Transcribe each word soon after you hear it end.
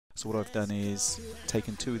So what I've done is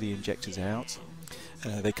taken 2 of the injectors out.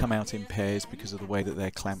 They come out in pairs because of the way that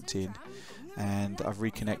they're clamped in, and I've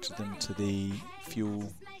reconnected them to the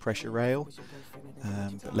fuel pressure rail,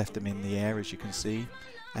 but left them in the air, as you can see.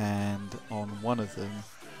 And on one of them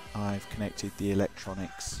I've connected the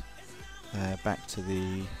electronics back to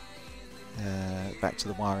the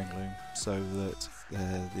wiring loom, so that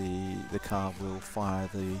the car will fire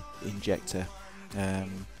the injector,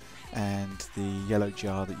 and the yellow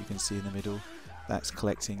jar that you can see in the middle, that's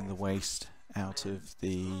collecting the waste out of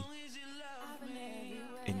the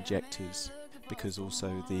injectors, because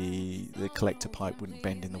also the collector pipe wouldn't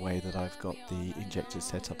bend in the way that I've got the injectors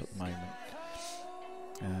set up at the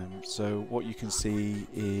moment. So what you can see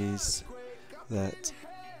is that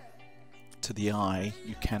to the eye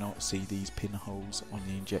you cannot see these pinholes on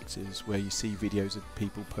the injectors. Where you see videos of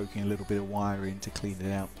people poking a little bit of wire in to clean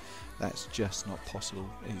it out, that's just not possible.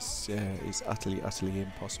 It's utterly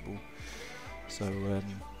impossible. So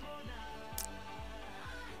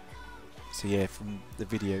yeah, from the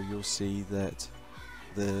video you'll see that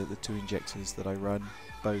the 2 injectors that I run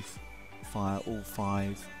both fire all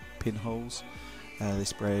 5 pinholes. They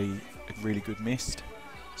spray a really good mist,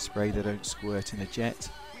 spray they don't squirt in a jet,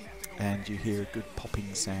 and you hear a good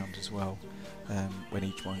popping sound as well when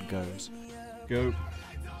each one goes. Go!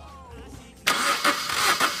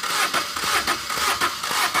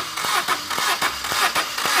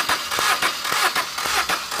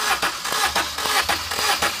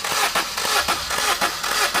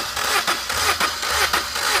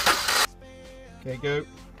 Okay, go!